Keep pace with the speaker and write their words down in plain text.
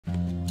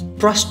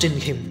trust in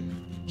Him,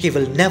 He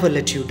will never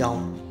let you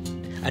down.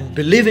 And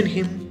believe in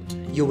Him,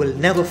 you will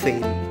never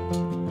fail.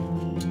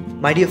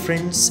 My dear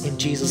friends in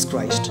Jesus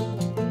Christ,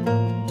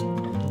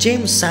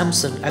 James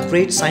Sampson, a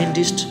great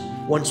scientist,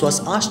 once was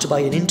asked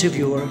by an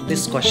interviewer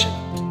this question: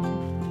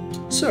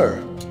 "Sir,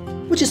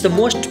 which is the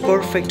most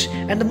perfect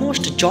and the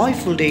most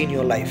joyful day in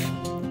your life?"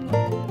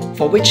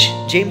 For which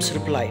James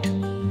replied,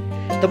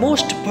 "The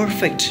most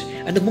perfect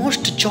and the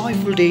most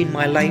joyful day in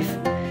my life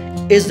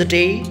is the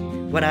day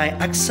when I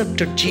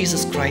accepted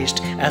Jesus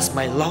Christ as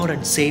my Lord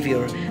and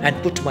Savior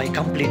and put my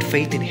complete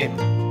faith in Him."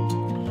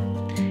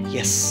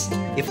 Yes,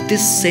 if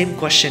this same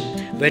question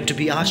were to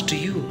be asked to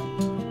you,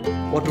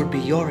 what would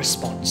be your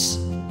response?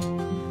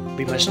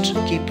 We must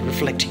keep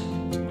reflecting.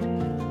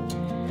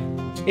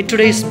 In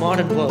today's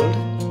modern world,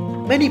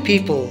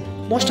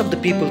 most of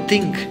the people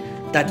think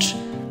that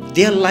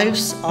their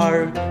lives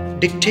are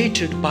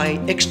dictated by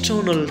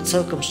external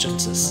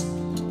circumstances,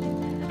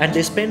 and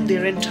they spend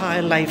their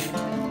entire life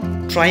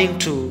trying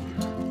to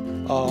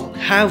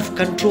have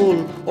control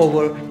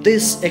over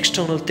these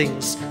external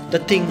things,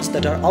 the things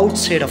that are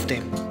outside of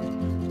them.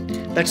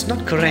 That's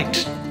not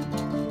correct.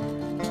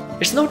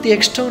 It's not the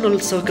external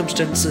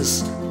circumstances,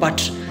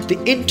 but the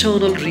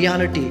internal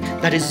reality,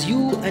 that is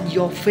you and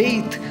your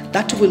faith,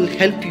 that will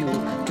help you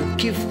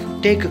to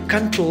take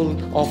control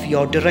of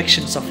your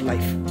directions of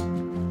life.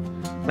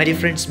 My dear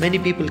friends, many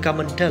people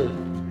come and tell,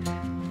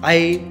 "I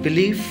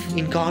believe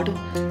in God,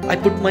 I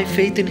put my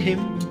faith in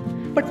Him,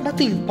 but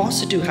nothing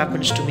positive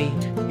happens to me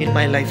in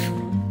my life."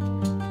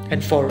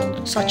 And for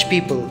such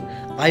people,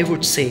 I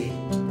would say,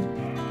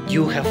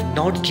 you have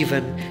not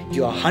given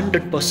your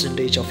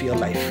 100% of your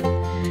life.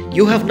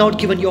 You have not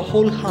given your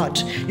whole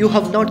heart. You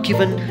have not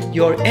given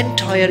your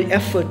entire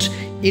effort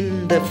in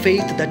the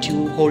faith that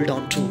you hold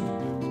on to.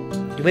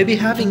 You may be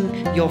having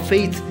your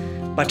faith,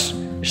 but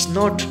it's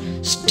not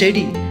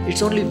steady.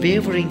 It's only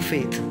wavering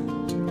faith.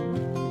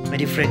 My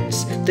dear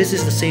friends, this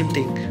is the same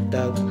thing.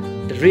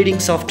 The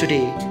readings of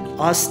today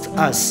ask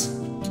us,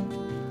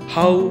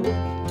 how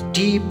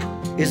deep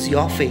is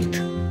your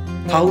faith?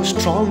 How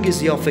strong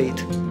is your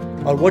faith?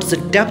 Or what's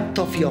the depth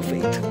of your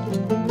faith?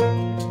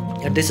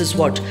 And this is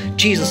what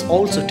Jesus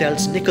also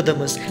tells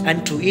Nicodemus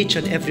and to each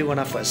and every one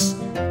of us.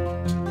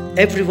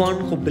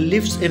 Everyone who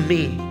believes in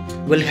me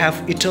will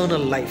have eternal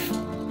life.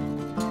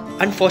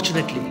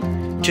 Unfortunately,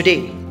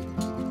 today,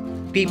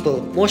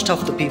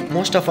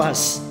 most of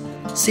us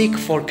seek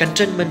for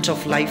contentment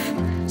of life,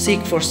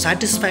 seek for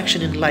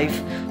satisfaction in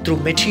life through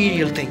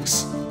material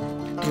things,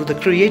 through the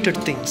created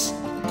things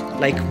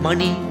like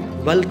money,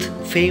 wealth,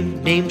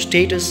 fame, name,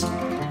 status,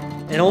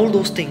 and all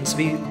those things.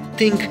 We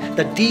think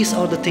that these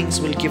are the things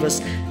will give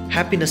us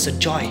happiness and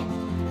joy.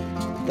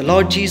 The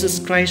Lord Jesus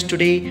Christ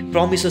today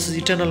promises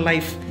eternal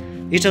life.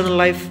 Eternal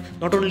life,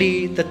 not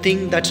only the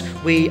thing that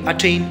we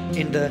attain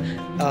in the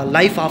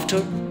life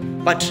after,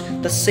 but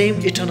the same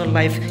eternal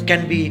life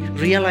can be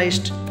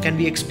realized, can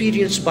be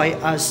experienced by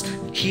us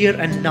here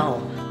and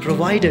now,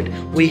 provided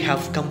we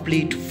have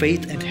complete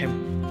faith in Him.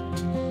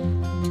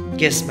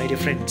 Yes, my dear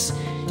friends,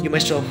 you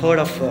must have heard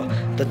of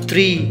the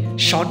 3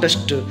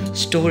 shortest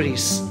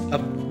stories,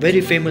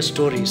 very famous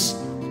stories.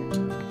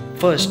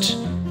 First,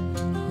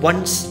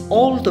 once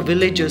all the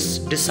villagers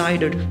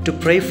decided to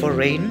pray for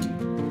rain,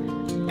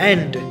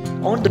 and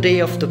on the day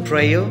of the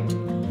prayer,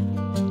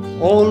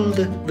 all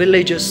the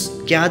villagers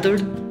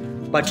gathered,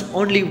 but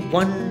only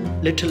one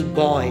little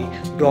boy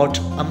brought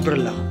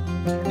umbrella,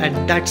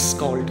 and that's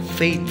called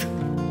faith.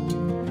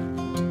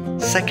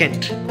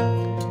 Second,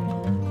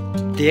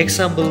 the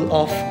example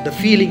of the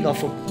feeling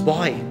of a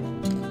boy,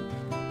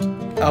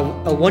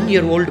 a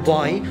 1-year-old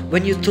boy.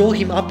 When you throw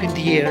him up in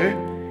the air,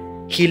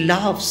 he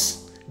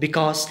laughs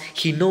because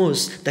he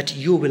knows that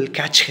you will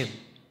catch him,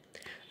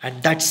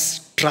 and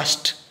that's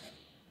trust.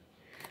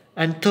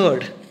 And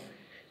third,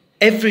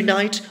 every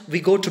night we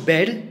go to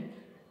bed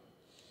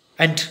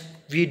and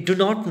we do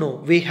not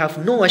know, we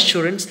have no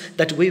assurance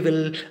that we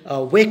will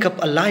wake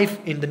up alive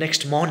in the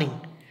next morning,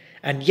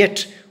 and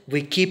yet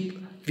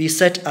we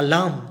set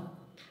alarm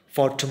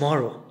for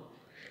tomorrow,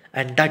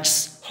 and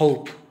that's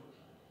hope.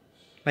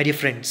 My dear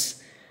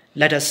friends,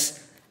 let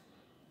us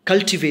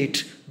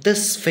cultivate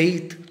this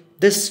faith,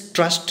 this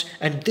trust,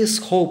 and this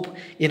hope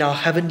in our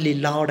heavenly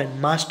Lord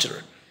and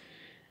Master.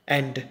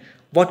 And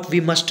what we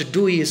must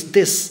do is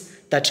this,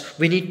 that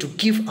we need to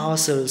give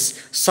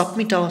ourselves,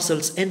 submit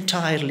ourselves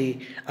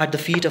entirely at the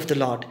feet of the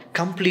Lord,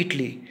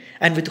 completely,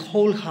 and with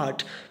whole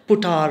heart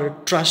put our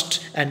trust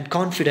and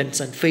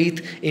confidence and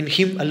faith in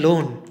Him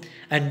alone,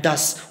 and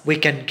thus we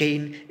can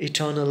gain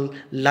eternal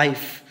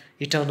life,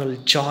 eternal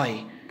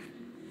joy.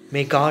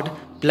 May God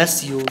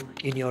bless you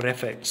in your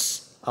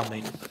efforts.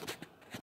 Amen.